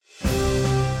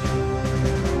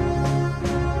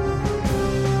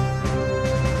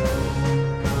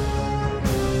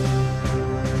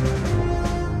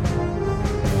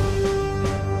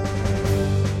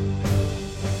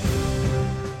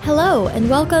and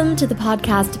welcome to the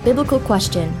podcast Biblical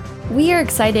Question. We are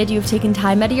excited you have taken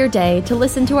time out of your day to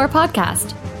listen to our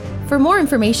podcast. For more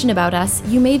information about us,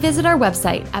 you may visit our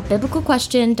website at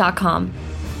biblicalquestion.com.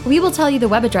 We will tell you the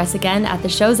web address again at the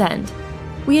show's end.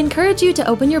 We encourage you to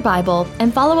open your Bible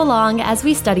and follow along as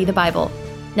we study the Bible.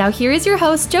 Now here is your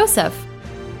host, Joseph.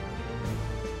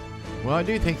 Well, I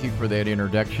do thank you for that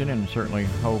introduction, and certainly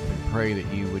hope and pray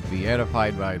that you would be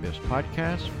edified by this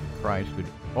podcast. Christ would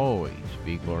always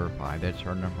be glorified. That's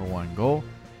our number one goal.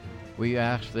 We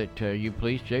ask that you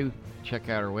please check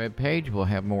out our webpage. We'll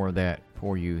have more of that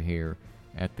for you here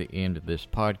at the end of this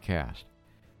podcast.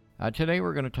 Today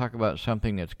we're going to talk about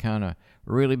something that's kind of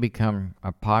really become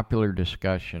a popular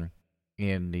discussion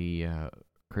in the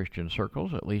Christian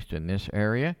circles, at least in this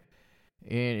area.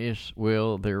 It is,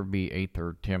 will there be a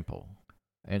third temple?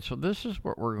 And so this is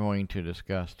what we're going to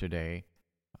discuss today,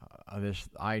 this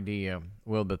idea,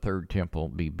 will the third temple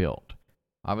be built?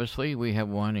 Obviously, we have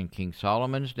one in King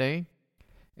Solomon's day,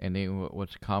 and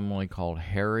what's commonly called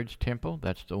Herod's temple.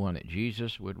 That's the one that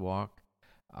Jesus would walk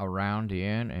around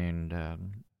in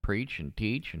and preach and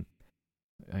teach.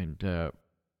 And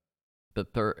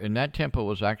that temple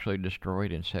was actually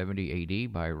destroyed in 70 A.D.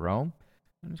 by Rome.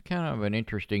 And it's kind of an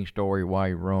interesting story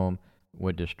why Rome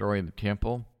would destroy the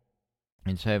temple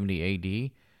in 70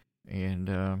 A.D. And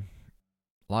a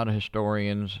lot of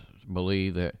historians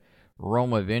believe that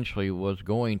Rome eventually was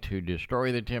going to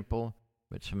destroy the temple,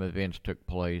 but some events took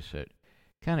place that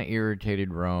kind of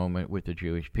irritated Rome with the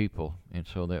Jewish people. And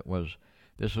so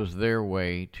this was their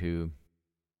way to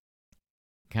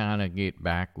kind of get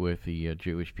back with the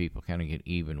Jewish people, kind of get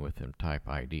even with them type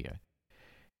idea.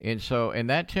 And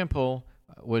that temple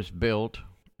was built,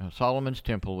 Solomon's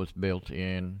temple was built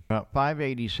in about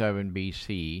 587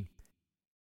 BC,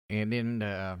 and then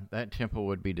that temple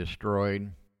would be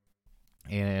destroyed,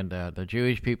 and the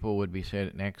Jewish people would be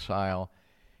set in exile,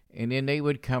 and then they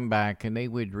would come back and they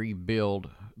would rebuild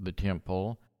the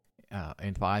temple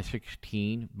in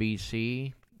 516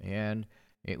 BC, and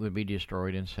it would be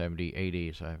destroyed in 70 AD,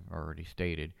 as I've already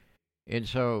stated. And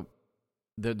so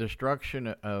the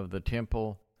destruction of the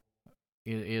temple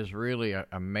is really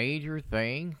a major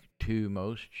thing to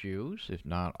most Jews, if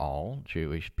not all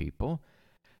Jewish people,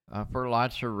 for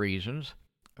lots of reasons.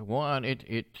 One,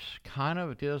 it kind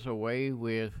of does away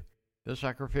with the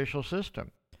sacrificial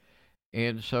system.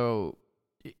 And so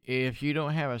if you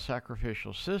don't have a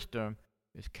sacrificial system,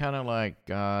 it's kind of like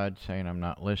God saying, I'm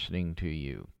not listening to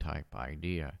you type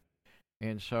idea.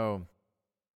 And so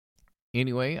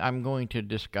anyway, I'm going to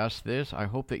discuss this. I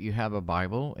hope that you have a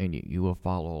Bible and you will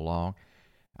follow along.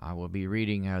 I will be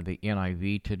reading the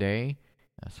NIV today,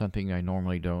 something I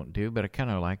normally don't do, but I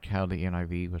kind of liked how the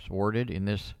NIV was worded in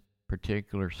this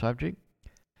particular subject.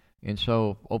 And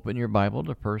so open your Bible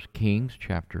to 1 Kings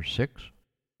chapter 6.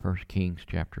 1 Kings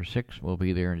chapter 6 will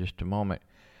be there in just a moment.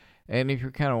 And if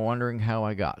you're kind of wondering how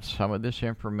I got some of this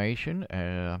information,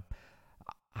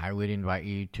 I would invite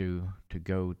you to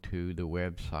go to the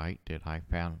website that I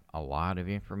found a lot of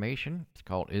information. It's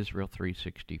called Israel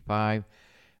 365.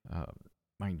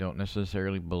 I don't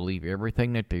necessarily believe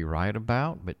everything that they write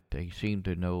about, but they seem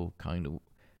to know kind of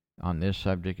on this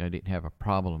subject I didn't have a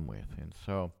problem with. And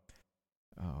so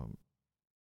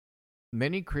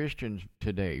many Christians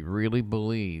today really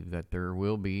believe that there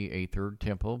will be a third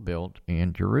temple built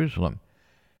in Jerusalem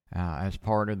as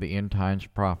part of the end times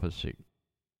prophecy.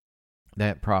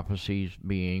 That prophecies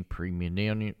being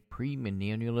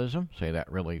premillennialism, say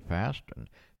that really fast, and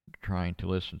trying to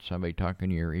listen to somebody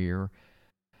talking in your ear.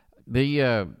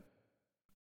 The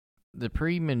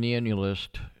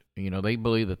premillennialist, they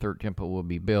believe the third temple will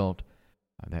be built.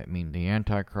 That means the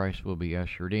Antichrist will be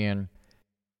ushered in,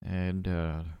 and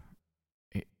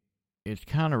it's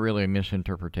kind of really a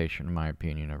misinterpretation, in my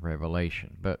opinion, of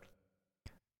Revelation. But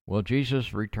will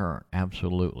Jesus return?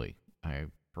 Absolutely. I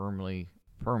firmly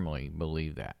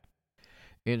believe that.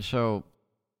 And so,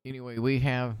 anyway, we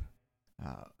have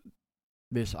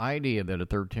this idea that a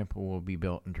third temple will be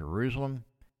built in Jerusalem.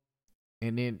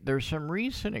 And then there's some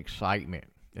recent excitement.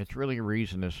 It's really a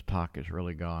reason this talk has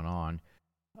really gone on.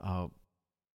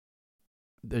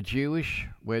 The Jewish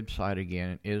website,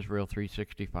 again, Israel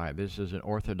 365, this is an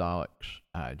Orthodox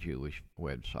Jewish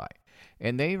website.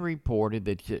 And they reported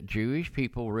that Jewish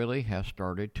people really have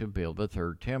started to build the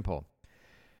third temple.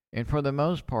 And for the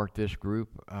most part, this group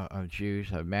of Jews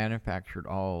have manufactured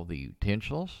all the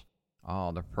utensils,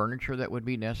 all the furniture that would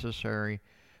be necessary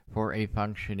for a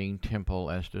functioning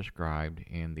temple as described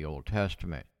in the Old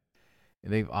Testament.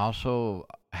 They've also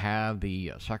have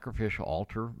the sacrificial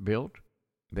altar built.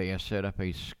 They have set up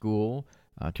a school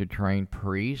to train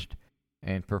priests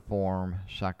and perform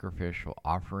sacrificial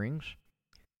offerings.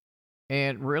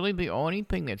 And really the only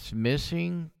thing that's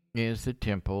missing is the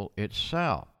temple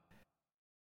itself.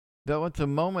 Though at the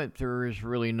moment there is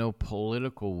really no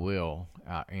political will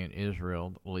in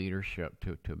Israel leadership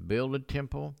to build a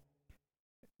temple,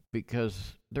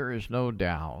 because there is no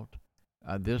doubt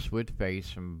this would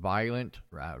face some violent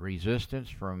resistance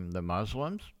from the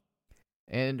Muslims,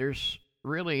 and there's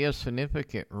really a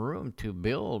significant room to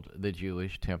build the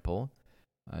Jewish temple.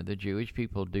 The Jewish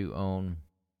people do own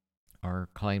or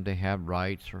claim they have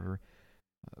rights or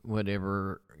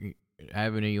whatever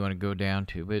avenue you want to go down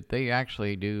to, but they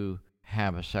actually do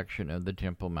have a section of the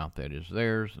Temple Mount that is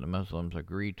theirs, and the Muslims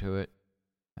agree to it.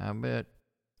 But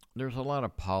there's a lot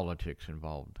of politics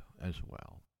involved as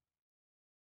well.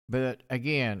 But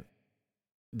again,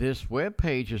 this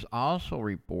webpage is also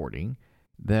reporting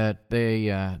that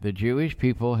the Jewish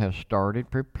people have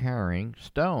started preparing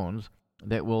stones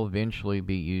that will eventually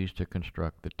be used to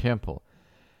construct the temple.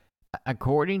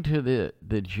 According to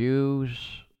the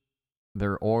Jews,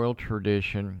 their oral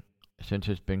tradition, since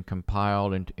it's been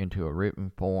compiled into a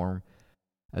written form,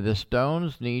 the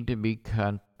stones need to be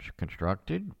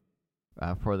constructed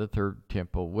for the third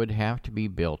temple would have to be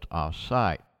built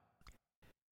off-site.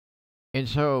 And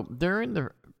so during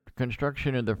the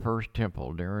construction of the first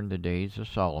temple, during the days of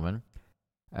Solomon,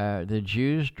 the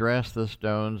Jews dressed the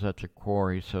stones at the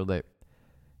quarry so that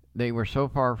they were so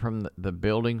far from the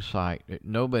building site that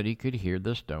nobody could hear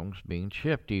the stones being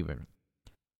chipped even.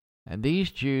 And these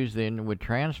Jews then would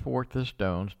transport the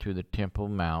stones to the Temple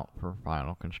Mount for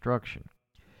final construction.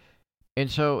 And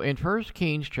so in 1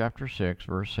 Kings chapter 6,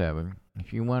 verse 7,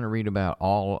 if you want to read about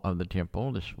all of the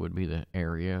temple, this would be the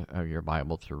area of your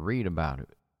Bible to read about it.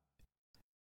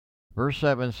 Verse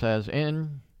 7 says,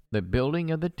 "In the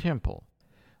building of the temple,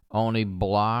 only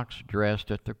blocks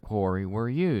dressed at the quarry were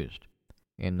used,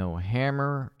 and no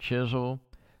hammer, chisel,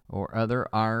 or other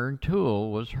iron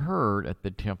tool was heard at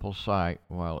the temple site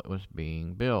while it was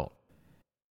being built."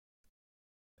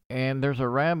 And there's a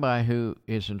rabbi who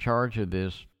is in charge of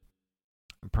this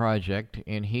project,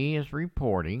 and he is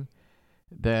reporting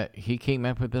that he came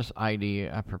up with this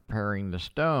idea of preparing the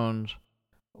stones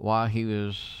while he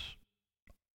was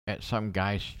at some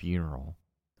guy's funeral.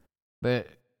 But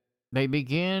they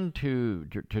began to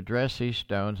dress these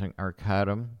stones or cut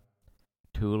them,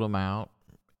 tool them out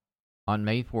on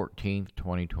May 14th,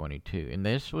 2022. And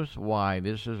this was why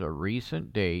this is a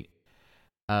recent date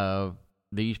of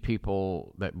these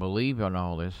people that believe in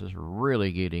all this is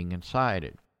really getting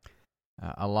excited.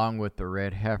 Along with the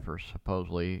red heifers,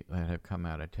 supposedly, that have come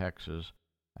out of Texas,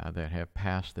 that have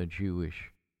passed the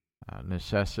Jewish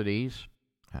necessities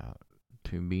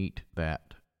to meet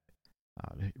that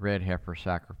red heifer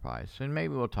sacrifice. And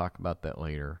maybe we'll talk about that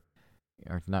later.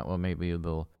 Or if not, well, maybe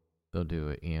we'll do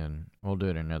it in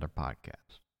another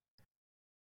podcast.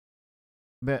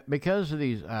 But because of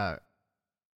these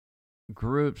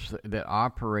groups that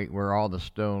operate where all the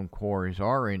stone quarries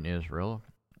are in Israel,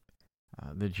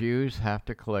 the Jews have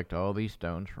to collect all these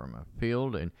stones from a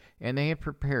field, and they have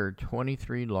prepared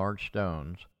 23 large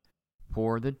stones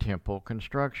for the temple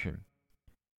construction.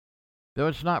 Though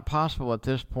it's not possible at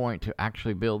this point to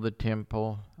actually build the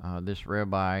temple, this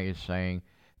rabbi is saying,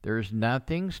 there's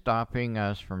nothing stopping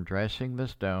us from dressing the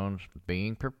stones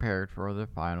being prepared for the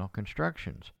final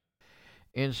constructions.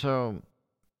 And so,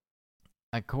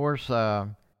 of course,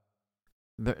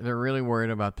 they're really worried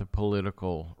about the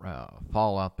political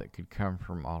fallout that could come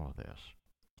from all of this.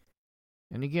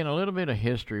 And again, a little bit of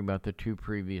history about the two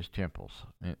previous temples.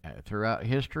 Throughout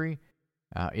history,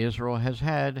 Israel has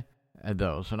had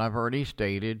those. And I've already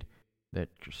stated that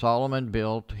Solomon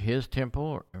built his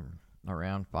temple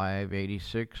around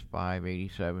 586,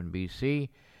 587 BC.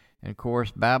 And of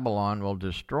course, Babylon will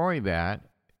destroy that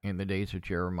in the days of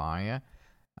Jeremiah.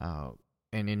 And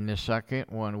in the second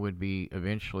one would be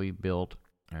eventually built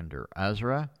under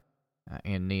Ezra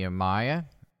and Nehemiah.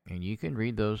 And you can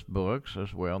read those books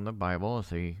as well in the Bible as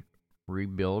they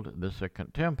rebuild the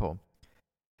second temple.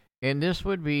 And this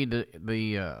would be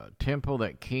the temple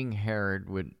that King Herod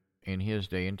would, in his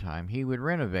day and time, he would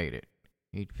renovate it.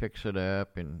 He'd fix it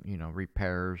up, and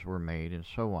repairs were made and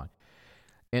so on.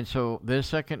 And so this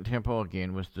second temple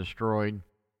again was destroyed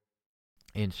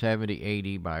in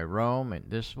 70 AD by Rome, and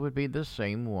this would be the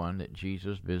same one that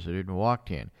Jesus visited and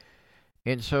walked in.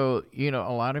 And so, a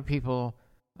lot of people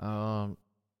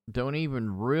don't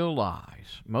even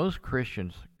realize, most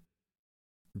Christians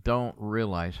don't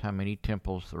realize how many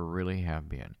temples there really have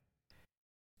been.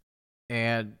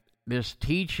 And this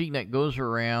teaching that goes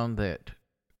around that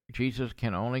Jesus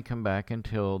can only come back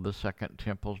until the second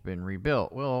temple's been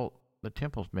rebuilt. Well, the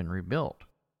temple's been rebuilt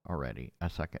already a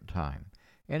second time.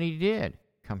 And he did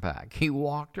come back. He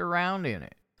walked around in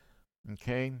it.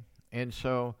 Okay? And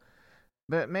so,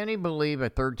 but many believe a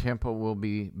third temple will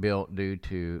be built due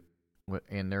to,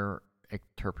 in their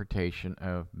interpretation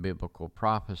of biblical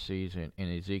prophecies in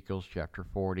Ezekiel's chapter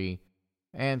 40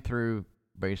 and through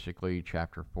basically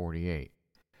chapter 48,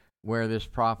 where this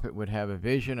prophet would have a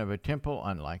vision of a temple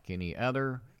unlike any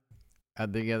other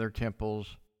of the other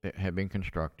temples that have been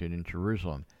constructed in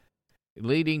Jerusalem,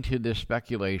 leading to this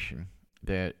speculation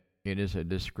that it is a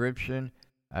description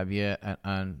of yet an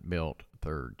unbuilt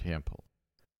third temple.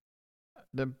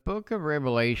 The book of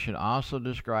Revelation also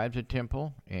describes a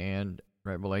temple, and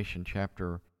Revelation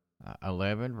chapter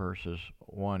 11, verses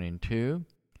 1 and 2,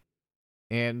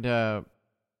 and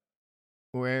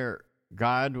where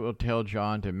God will tell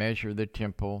John to measure the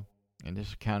temple, and this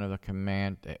is kind of a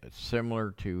command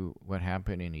similar to what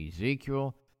happened in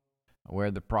Ezekiel,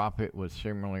 where the prophet was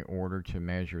similarly ordered to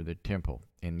measure the temple.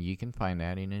 And you can find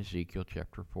that in Ezekiel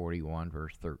chapter 41,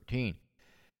 verse 13.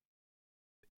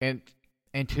 And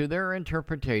to their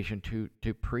interpretation, to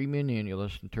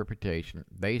premillennialist interpretation,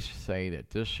 they say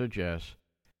that this suggests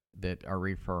that are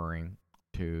referring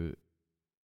to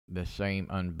the same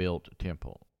unbuilt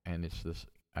temple, and it's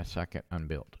a second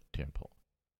unbuilt temple.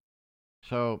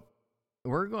 So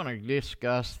we're going to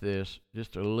discuss this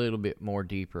just a little bit more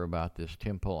deeper about this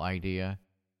temple idea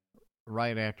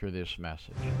right after this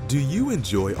message. Do you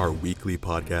enjoy our weekly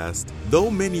podcast? Though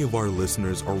many of our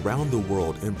listeners around the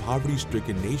world in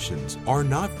poverty-stricken nations are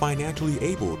not financially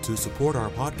able to support our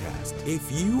podcast,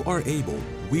 if you are able,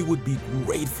 we would be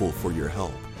grateful for your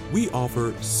help. We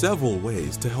offer several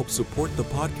ways to help support the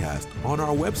podcast on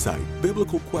our website,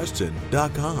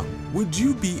 biblicalquestion.com. Would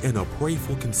you be in a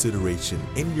prayerful consideration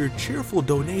in your cheerful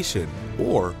donation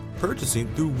or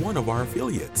purchasing through one of our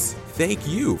affiliates? Thank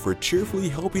you for cheerfully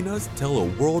helping us tell a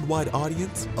worldwide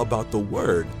audience about the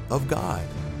Word of God.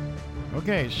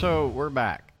 Okay, so we're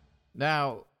back.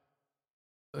 Now,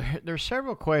 there's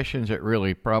several questions that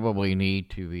really probably need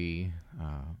to be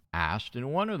asked,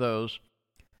 and one of those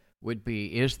would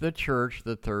be, is the church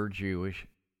the third Jewish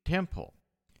temple?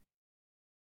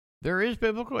 There is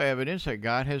biblical evidence that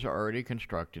God has already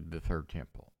constructed the third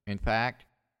temple. In fact,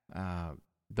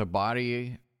 the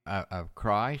body of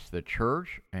Christ, the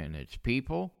church and its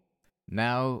people,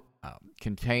 now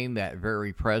contain that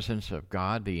very presence of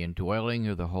God, the indwelling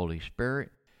of the Holy Spirit,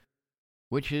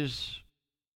 which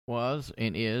was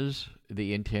and is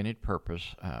the intended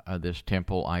purpose of this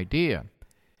temple idea.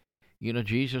 You know,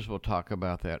 Jesus will talk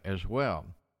about that as well.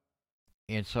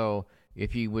 And so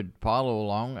if you would follow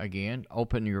along again,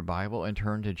 open your Bible and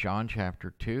turn to John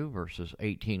chapter 2, verses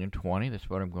 18 and 20. That's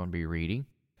what I'm going to be reading.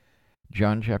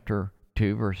 John chapter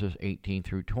 2, verses 18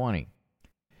 through 20.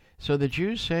 So the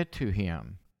Jews said to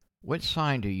him, "What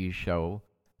sign do you show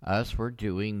us for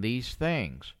doing these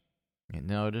things?" And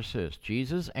notice this.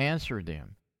 Jesus answered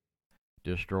them,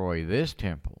 "Destroy this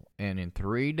temple, and in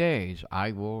 3 days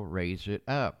I will raise it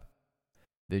up."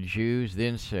 The Jews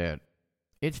then said,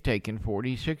 "It's taken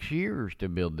 46 years to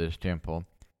build this temple,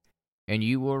 and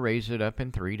you will raise it up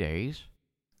in 3 days?"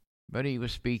 But he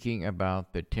was speaking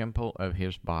about the temple of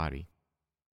his body.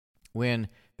 When,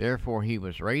 therefore, he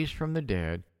was raised from the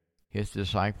dead, his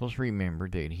disciples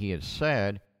remembered that he had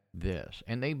said this,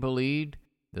 and they believed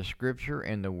the scripture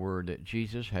and the word that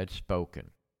Jesus had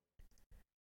spoken.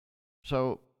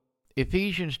 So,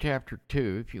 Ephesians chapter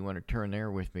 2, if you want to turn there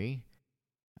with me,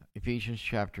 Ephesians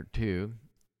chapter 2,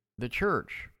 the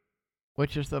church,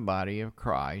 which is the body of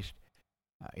Christ,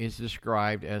 is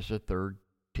described as the third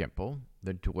temple,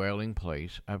 the dwelling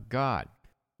place of God.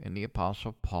 And the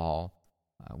Apostle Paul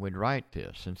would write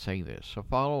this and say this. So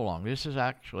follow along. This is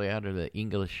actually out of the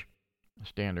English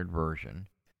Standard Version.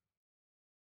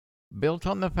 Built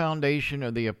on the foundation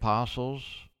of the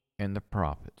apostles and the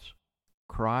prophets,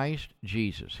 Christ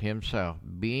Jesus himself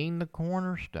being the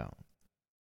cornerstone,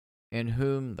 in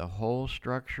whom the whole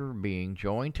structure being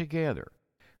joined together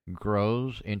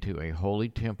grows into a holy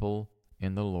temple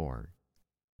in the Lord.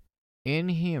 In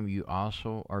him you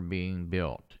also are being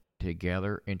built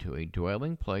together into a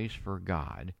dwelling place for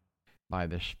God by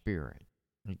the Spirit.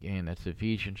 Again, that's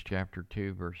Ephesians chapter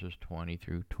 2, verses 20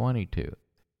 through 22.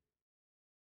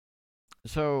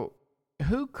 So,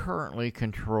 who currently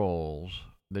controls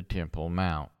the Temple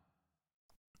Mount?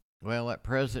 Well, at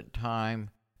present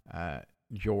time,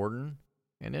 Jordan,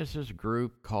 and this is a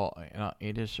group called,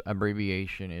 its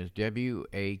abbreviation is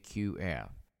WAQF,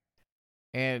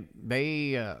 and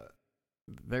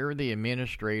they're the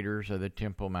administrators of the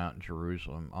Temple Mount in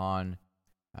Jerusalem on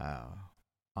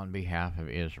behalf of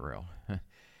Israel.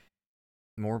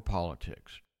 More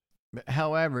politics. But,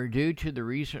 however, due to the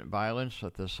recent violence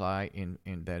at the site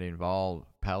that involved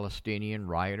Palestinian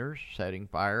rioters setting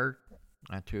fire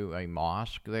to a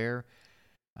mosque there.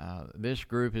 This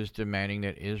group is demanding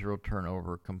that Israel turn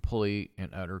over complete and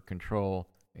utter control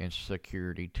and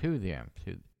security to them.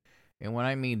 And when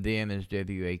I mean them is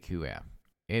WAQF.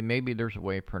 And maybe there's a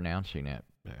way of pronouncing it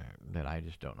that I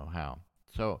just don't know how.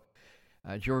 So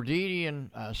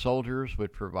Jordanian soldiers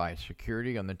would provide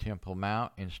security on the Temple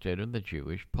Mount instead of the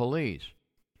Jewish police.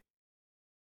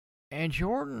 And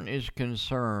Jordan is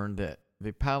concerned that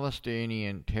the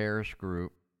Palestinian terrorist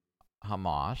group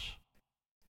Hamas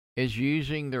is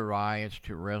using the riots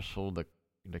to wrestle the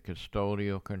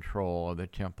custodial control of the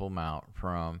Temple Mount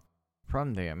from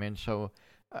them. And so,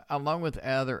 along with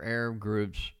other Arab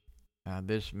groups,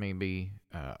 this may be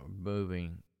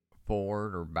moving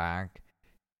forward or back.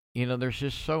 You know, there's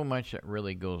just so much that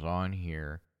really goes on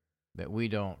here that we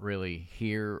don't really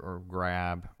hear or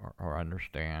grab or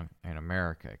understand in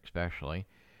America, especially.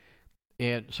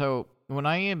 And so when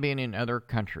I have been in other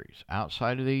countries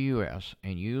outside of the U.S.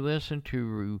 and you listen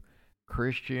to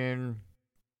Christian,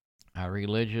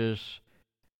 religious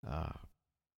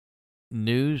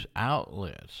news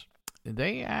outlets,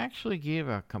 they actually give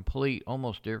a complete,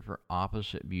 almost different,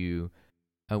 opposite view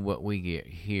of what we get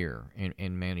here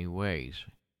in many ways.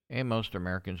 And most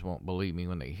Americans won't believe me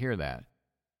when they hear that.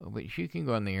 But you can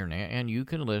go on the internet and you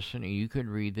can listen and you can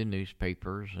read the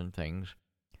newspapers and things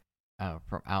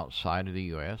from outside of the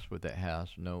U.S., but that has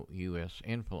no U.S.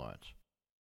 influence.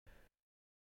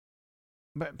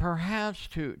 But perhaps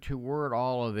to word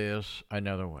all of this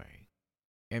another way,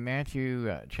 in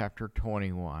Matthew chapter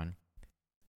 21,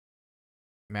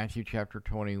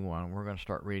 we're going to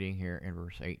start reading here in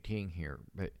verse 18 here.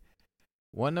 But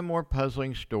one of the more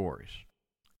puzzling stories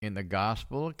in the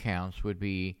gospel accounts would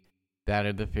be that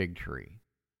of the fig tree.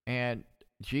 And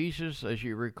Jesus, as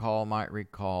you might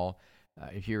recall,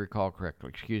 if you recall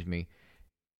correctly,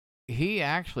 he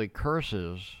actually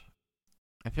curses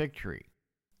a fig tree.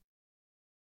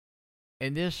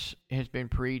 And this has been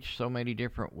preached so many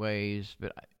different ways,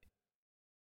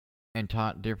 and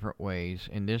taught different ways,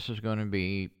 and this is going to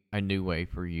be a new way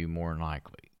for you more than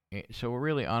likely. So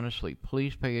really, honestly,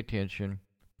 please pay attention,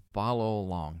 follow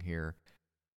along here,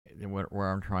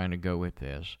 where I'm trying to go with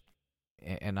this.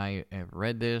 And I have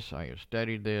read this, I have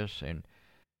studied this, and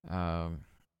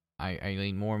I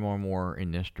lean more and more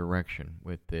in this direction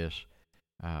with this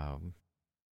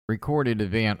recorded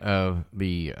event of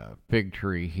the fig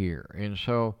tree here. And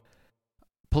so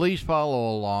please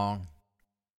follow along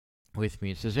with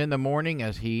me. It says, in the morning,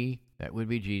 as he, that would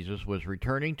be Jesus, was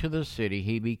returning to the city,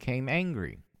 he became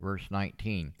angry. Verse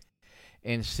 19.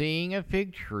 And seeing a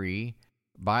fig tree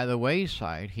by the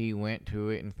wayside, he went to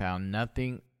it and found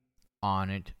nothing on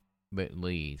it but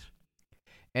leaves.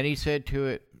 And he said to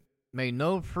it, may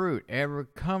no fruit ever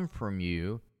come from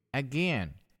you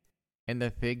again. And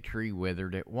the fig tree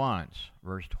withered at once.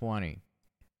 Verse 20.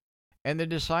 And the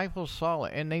disciples saw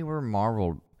it, and they were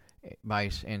marveled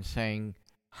and saying,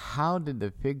 how did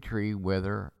the fig tree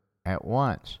wither at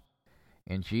once?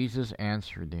 And Jesus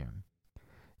answered them,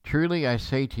 truly I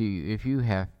say to you, if you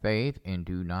have faith and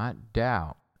do not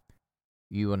doubt,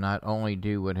 you will not only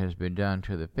do what has been done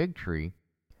to the fig tree,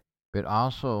 but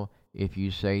also if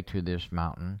you say to this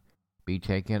mountain, be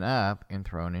taken up and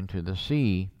thrown into the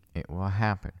sea, it will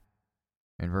happen.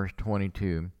 In verse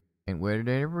 22, and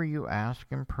whatever you ask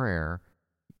in prayer,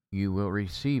 you will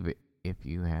receive it if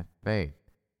you have faith.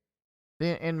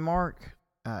 Then in Mark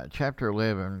chapter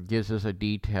 11 gives us a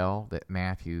detail that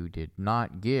Matthew did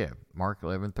not give. Mark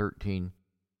 11:13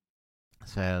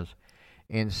 says,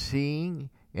 and seeing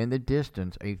in the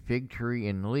distance a fig tree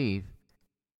in leaf,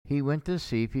 he went to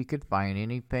see if he could find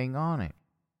anything on it.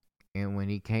 And when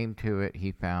he came to it,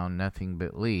 he found nothing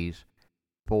but leaves,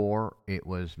 for it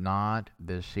was not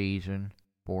the season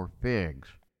for figs.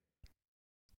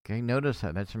 Okay, notice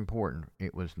that. That's important.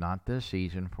 It was not the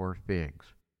season for figs.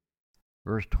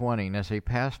 Verse 20, and as they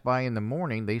passed by in the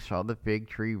morning, they saw the fig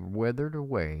tree withered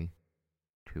away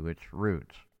to its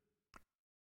roots.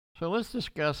 So let's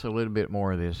discuss a little bit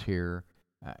more of this here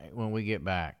when we get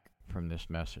back from this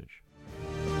message.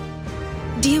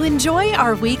 Do you enjoy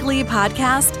our weekly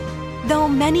podcast? Though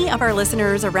many of our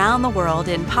listeners around the world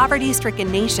in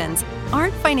poverty-stricken nations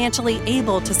aren't financially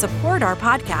able to support our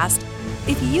podcast,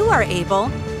 if you are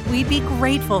able, we'd be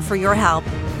grateful for your help.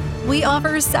 We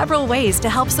offer several ways to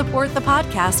help support the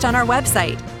podcast on our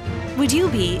website. Would you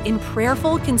be in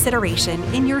prayerful consideration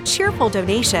in your cheerful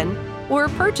donation or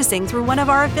purchasing through one of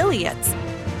our affiliates?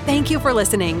 Thank you for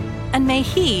listening, and may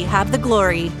He have the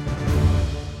glory.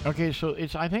 Okay, so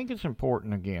I think it's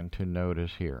important again to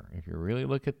notice here, if you really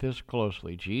look at this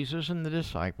closely, Jesus and the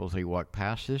disciples, they walked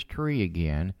past this tree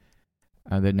again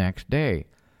the next day.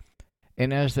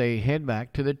 And as they head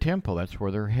back to the temple, that's where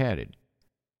they're headed.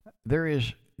 There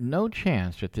is no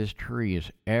chance that this tree is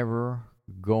ever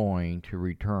going to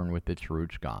return with its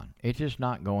roots gone. It's just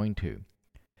not going to.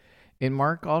 And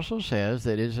Mark also says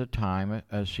that it is a time,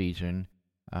 a season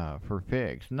for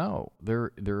figs. No,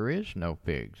 there is no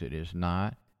figs. It is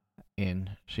not in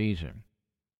season.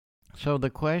 So the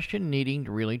question needing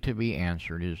really to be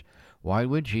answered is, why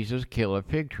would Jesus kill a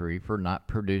fig tree for not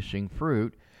producing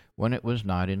fruit when it was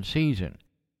not in season?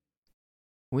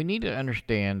 We need to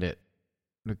understand that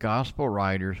the gospel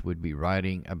writers would be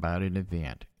writing about an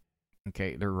event.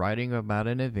 Okay, they're writing about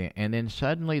an event, and then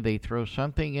suddenly they throw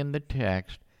something in the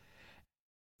text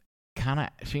kind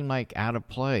of seemed like out of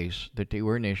place that they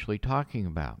were initially talking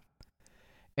about.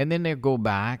 And then they go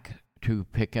back to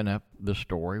picking up the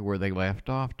story where they left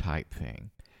off type thing.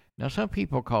 Now, some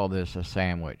people call this a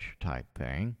sandwich type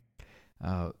thing.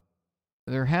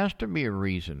 There has to be a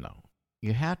reason, though.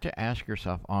 You have to ask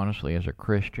yourself honestly as a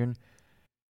Christian,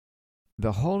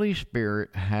 the Holy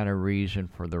Spirit had a reason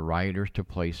for the writers to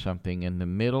place something in the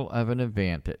middle of an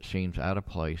event that seems out of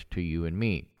place to you and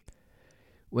me,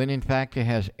 when in fact it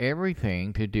has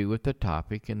everything to do with the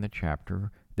topic in the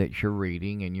chapter that you're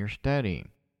reading and you're studying.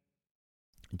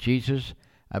 Jesus,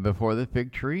 before the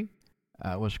fig tree,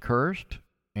 was cursed,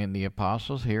 and the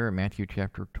apostles here in Matthew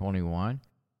chapter 21,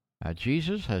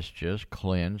 Jesus has just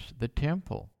cleansed the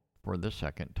temple for the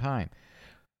second time.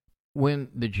 When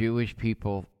the Jewish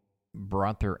people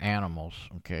brought their animals,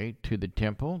 to the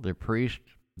temple, the priests,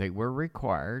 they were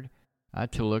required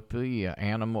to look the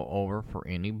animal over for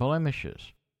any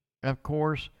blemishes. Of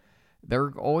course,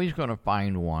 they're always going to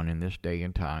find one in this day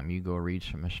and time. You go read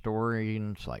some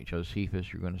historians like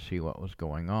Josephus, you're going to see what was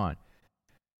going on.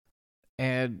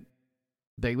 And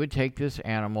they would take this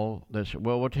animal,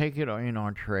 we'll take it in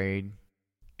on trade,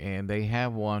 and they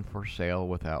have one for sale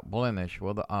without blemish.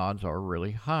 Well, the odds are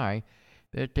really high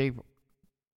that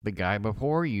the guy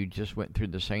before you just went through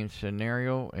the same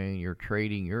scenario, and you're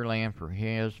trading your land for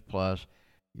his, plus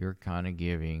you're kind of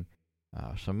giving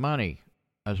some money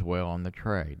as well on the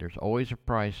trade. There's always a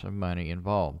price of money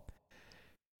involved.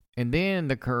 And then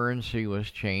the currency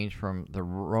was changed from the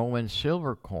Roman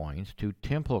silver coins to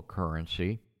temple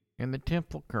currency, and the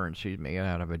temple currency is made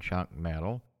out of a junk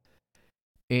metal.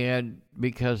 And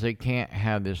because they can't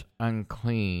have this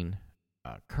unclean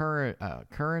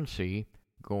currency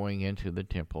going into the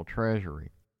temple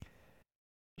treasury.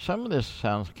 Some of this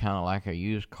sounds kind of like a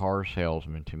used car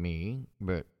salesman to me,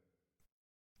 but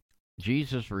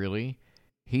Jesus really,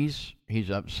 he's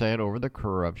upset over the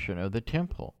corruption of the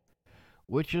temple,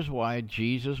 which is why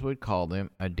Jesus would call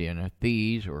them a den of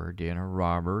thieves or a den of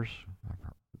robbers.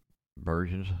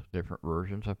 Different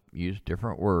versions have used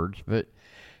different words, but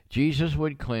Jesus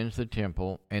would cleanse the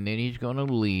temple, and then he's going to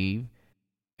leave,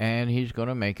 and he's going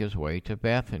to make his way to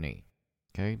Bethany.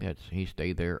 He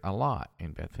stayed there a lot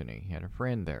in Bethany. He had a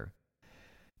friend there.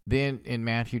 Then in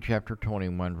Matthew chapter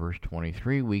 21, verse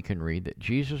 23, we can read that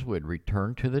Jesus would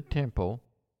return to the temple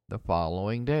the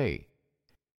following day,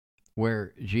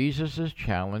 where Jesus is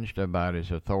challenged about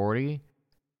his authority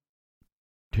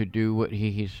to do what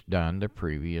he's done the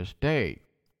previous day.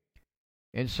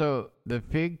 And so the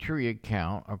fig tree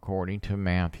account, according to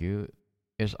Matthew,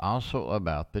 is also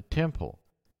about the temple.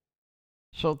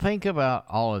 So think about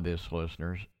all of this,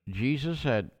 listeners. Jesus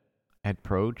had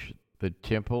approached the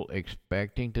temple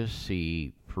expecting to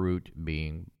see fruit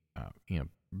being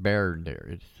bared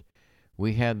there.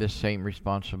 We had the same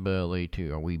responsibility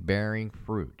too. Are we bearing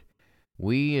fruit?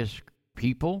 We as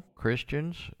people,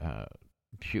 Christians,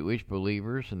 Jewish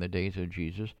believers in the days of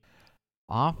Jesus,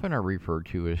 often are referred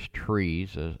to as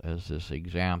trees, as this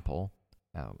example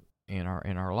in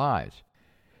our lives.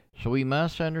 So we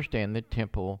must understand the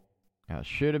temple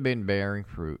should have been bearing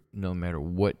fruit no matter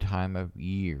what time of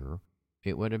year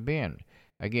it would have been.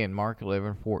 Again, Mark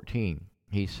 11:14,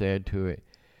 he said to it,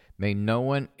 "May no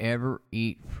one ever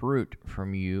eat fruit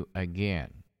from you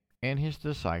again." And his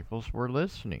disciples were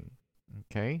listening.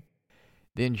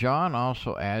 Then John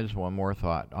also adds one more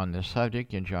thought on this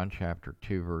subject in John chapter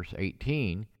 2, verse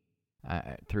 18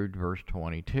 through verse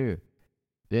 22.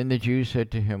 Then the Jews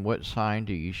said to him, "What sign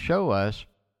do you show us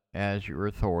as your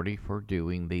authority for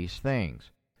doing these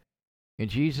things?" And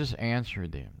Jesus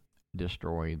answered them,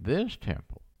 "Destroy this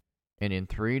temple, and in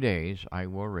 3 days I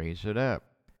will raise it up."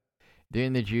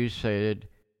 Then the Jews said,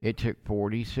 "It took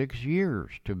 46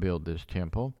 years to build this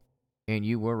temple, and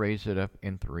you will raise it up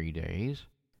in 3 days?"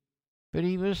 But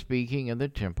he was speaking of the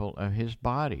temple of his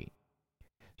body.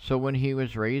 So when he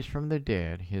was raised from the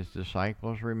dead, his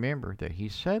disciples remembered that he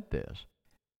said this,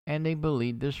 and they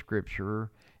believed the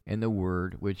scripture and the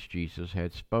word which Jesus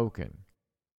had spoken.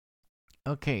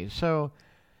 Okay, so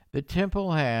the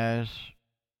temple has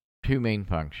two main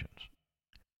functions.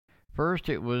 First,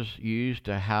 it was used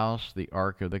to house the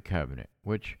Ark of the Covenant,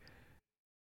 which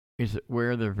is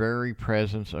where the very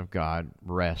presence of God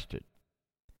rested.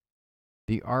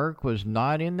 The ark was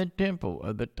not in the temple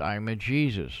at the time of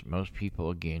Jesus. Most people,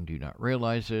 again, do not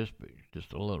realize this, but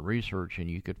just a little research and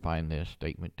you could find this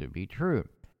statement to be true.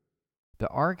 The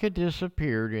ark had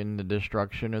disappeared in the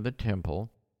destruction of the temple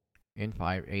in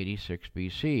 586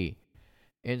 BC.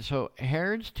 And so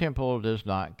Herod's temple does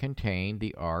not contain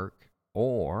the ark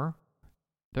or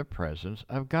the presence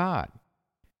of God.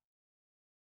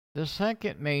 The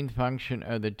second main function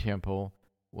of the temple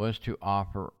was to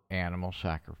offer animal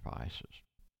sacrifices.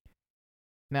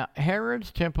 Now,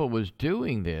 Herod's temple was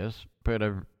doing this, but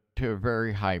to a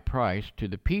very high price to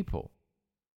the people.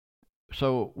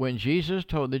 So when Jesus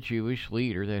told the Jewish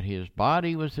leader that his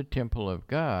body was the temple of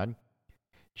God,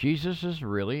 Jesus is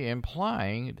really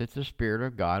implying that the Spirit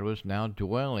of God was now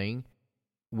dwelling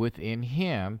within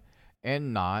him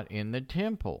and not in the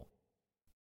temple.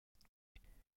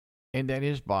 And that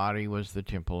his body was the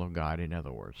temple of God, in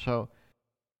other words. So,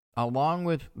 along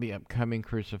with the upcoming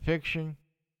crucifixion,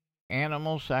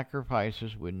 animal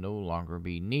sacrifices would no longer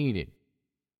be needed.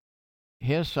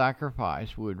 His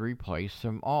sacrifice would replace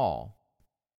them all.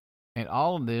 And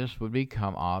all of this would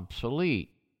become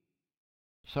obsolete.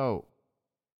 So,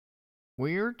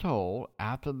 we are told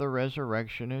after the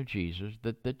resurrection of Jesus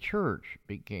that the church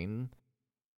became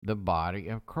the body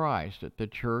of Christ, that the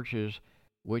church is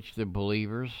which the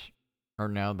believers are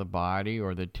now the body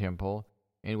or the temple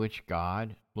in which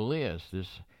God lives.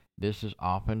 This is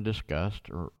often discussed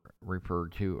or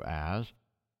referred to as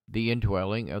the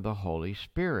indwelling of the Holy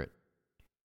Spirit.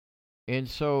 And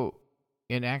so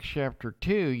in Acts chapter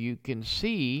 2, you can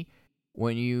see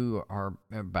when you are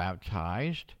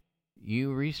baptized,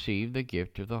 you receive the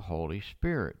gift of the Holy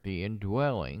Spirit. The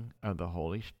indwelling of the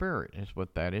Holy Spirit is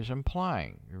what that is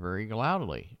implying, very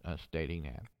loudly stating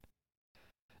that.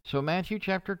 So Matthew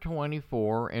chapter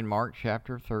 24 and Mark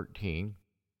chapter 13,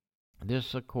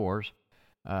 this, of course,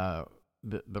 the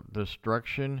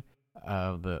destruction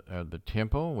of the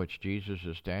temple, which Jesus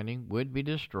is standing, would be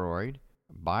destroyed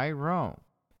by Rome.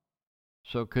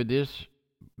 So could this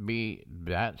be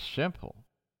that simple?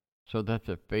 So that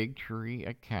the fig tree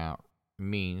account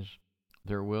means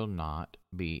there will not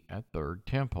be a third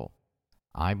temple.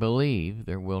 I believe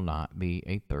there will not be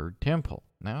a third temple.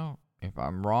 Now, if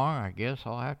I'm wrong, I guess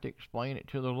I'll have to explain it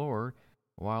to the Lord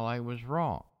while I was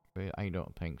wrong. But I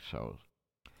don't think so.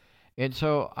 And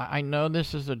so I know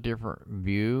this is a different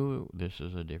view. This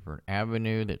is a different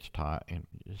avenue that's taught and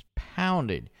just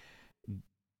pounded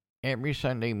every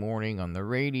Sunday morning on the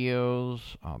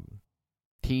radios,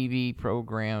 TV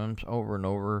programs over and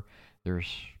over.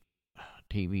 There's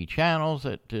TV channels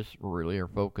that just really are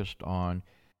focused on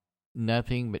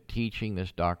nothing but teaching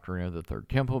this doctrine of the third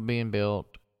temple being built,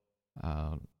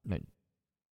 that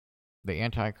the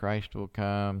Antichrist will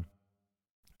come.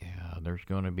 There's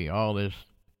going to be all this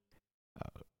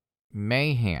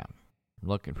mayhem,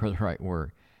 looking for the right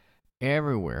word,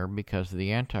 everywhere because of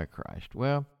the Antichrist.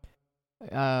 Well,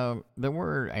 the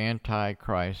word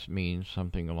Antichrist means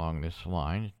something along this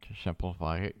line, to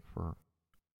simplify it for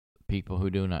people who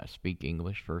do not speak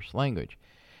English first language.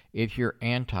 If you're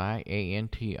anti,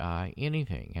 A-N-T-I,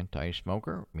 anything,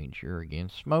 anti-smoker means you're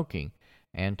against smoking.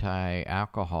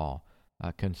 Anti-alcohol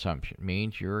consumption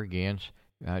means you're against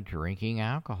drinking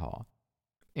alcohol.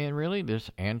 And really, this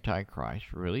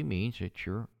Antichrist really means that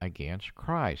you're against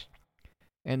Christ.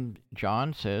 And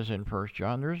John says in 1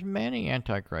 John, there's many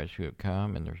Antichrists who have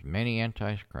come, and there's many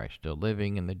Antichrists still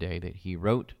living in the day that he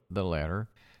wrote the letter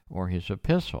or his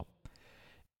epistle.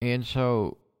 And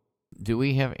so, do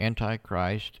we have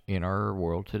Antichrist in our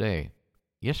world today?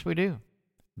 Yes, we do.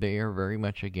 They are very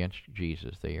much against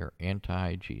Jesus. They are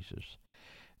anti-Jesus.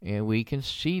 And we can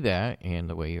see that in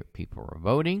the way people are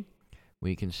voting.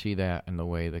 We can see that in the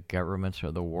way the governments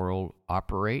of the world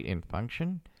operate and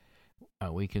function.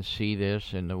 We can see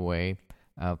this in the way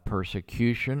of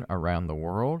persecution around the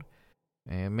world.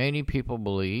 And many people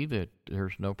believe that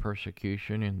there's no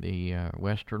persecution in the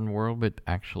Western world, but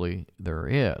actually there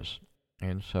is.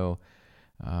 And so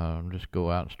just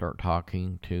go out and start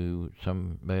talking to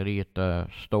somebody at the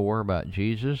store about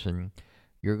Jesus, and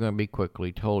you're going to be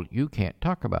quickly told, you can't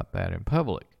talk about that in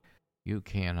public. You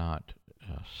cannot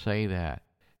say that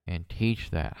and teach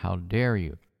that. How dare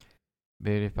you?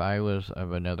 But if I was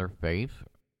of another faith,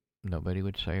 nobody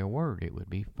would say a word. It would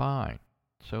be fine.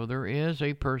 So there is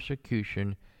a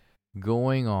persecution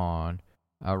going on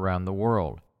around the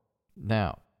world.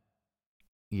 Now,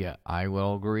 yeah, I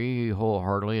will agree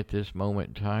wholeheartedly at this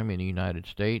moment in time in the United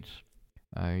States,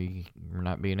 You're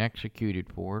not being executed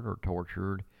for it or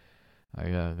tortured.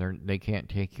 They can't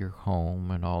take your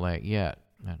home and all that yet.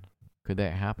 And could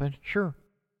that happen? Sure,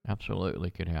 absolutely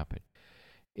could happen.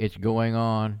 It's going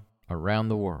on around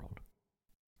the world.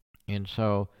 And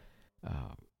so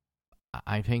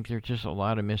I think there's just a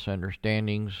lot of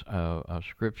misunderstandings of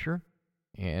Scripture.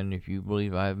 And if you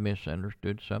believe I've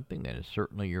misunderstood something, that is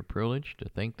certainly your privilege to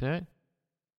think that.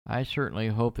 I certainly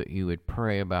hope that you would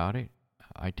pray about it.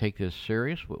 I take this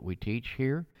serious, what we teach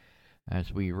here,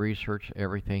 as we research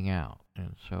everything out.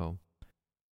 And so,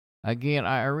 again,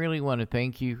 I really want to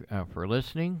thank you for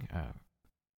listening.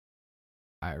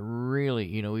 I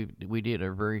really, we did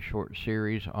a very short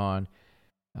series on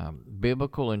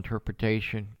biblical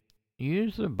interpretation.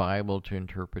 Use the Bible to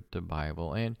interpret the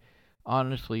Bible. And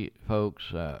honestly, folks,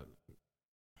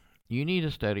 you need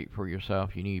to study it for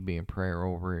yourself. You need to be in prayer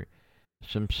over it.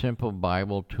 Some simple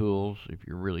Bible tools, if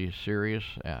you're really serious,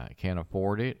 can't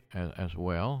afford it as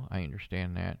well. I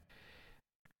understand that.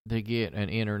 To get an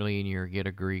interlinear, get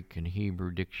a Greek and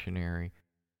Hebrew dictionary,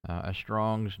 a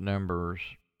Strong's numbers.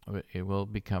 It will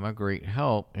become a great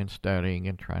help in studying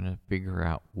and trying to figure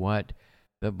out what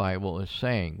the Bible is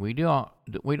saying. We don't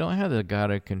have the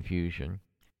God of confusion.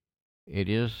 It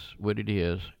is what it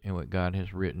is, and what God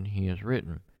has written, He has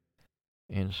written.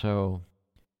 And so,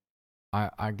 I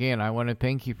want to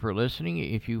thank you for listening.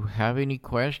 If you have any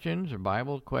questions or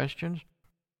Bible questions,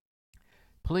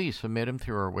 please submit them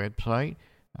through our website.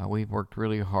 We've worked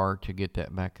really hard to get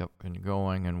that back up and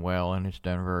going and well, and it's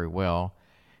done very well.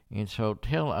 And so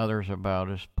tell others about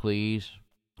us, please.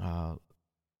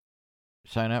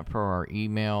 Sign up for our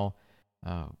email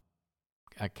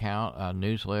account,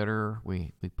 newsletter.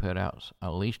 We put out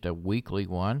at least a weekly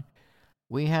one.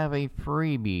 We have a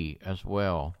freebie as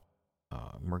well.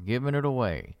 We're giving it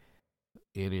away.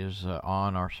 It is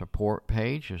on our support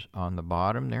page. It's on the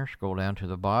bottom there. Scroll down to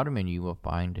the bottom and you will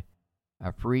find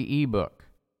a free ebook.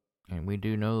 And we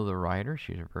do know the writer.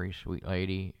 She's a very sweet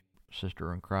lady,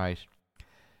 sister in Christ.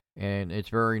 And it's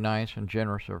very nice and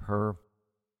generous of her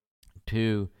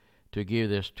to give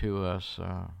this to us,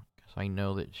 because I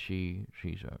know that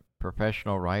she's a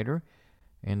professional writer,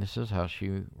 and this is how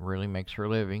she really makes her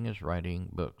living, is writing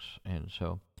books. And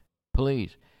so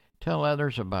please tell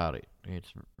others about it.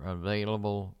 It's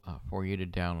available for you to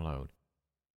download.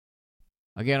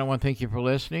 Again, I want to thank you for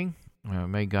listening.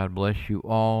 May God bless you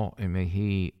all, and may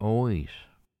He always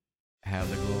have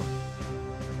the glory.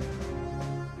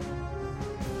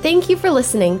 Thank you for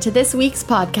listening to this week's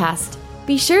podcast.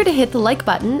 Be sure to hit the like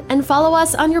button and follow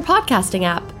us on your podcasting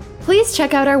app. Please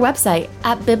check out our website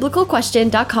at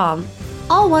biblicalquestion.com.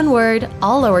 All one word,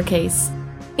 all lowercase.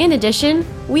 In addition,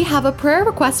 we have a prayer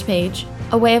request page,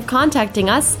 a way of contacting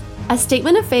us, a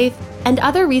statement of faith, and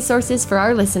other resources for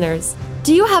our listeners.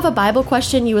 Do you have a Bible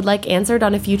question you would like answered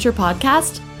on a future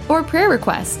podcast? Or prayer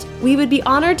request? We would be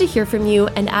honored to hear from you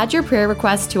and add your prayer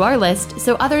request to our list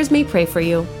so others may pray for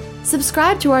you.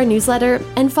 Subscribe to our newsletter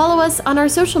and follow us on our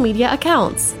social media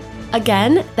accounts.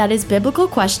 Again, that is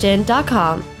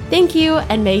biblicalquestion.com. Thank you,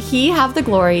 and may He have the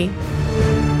glory.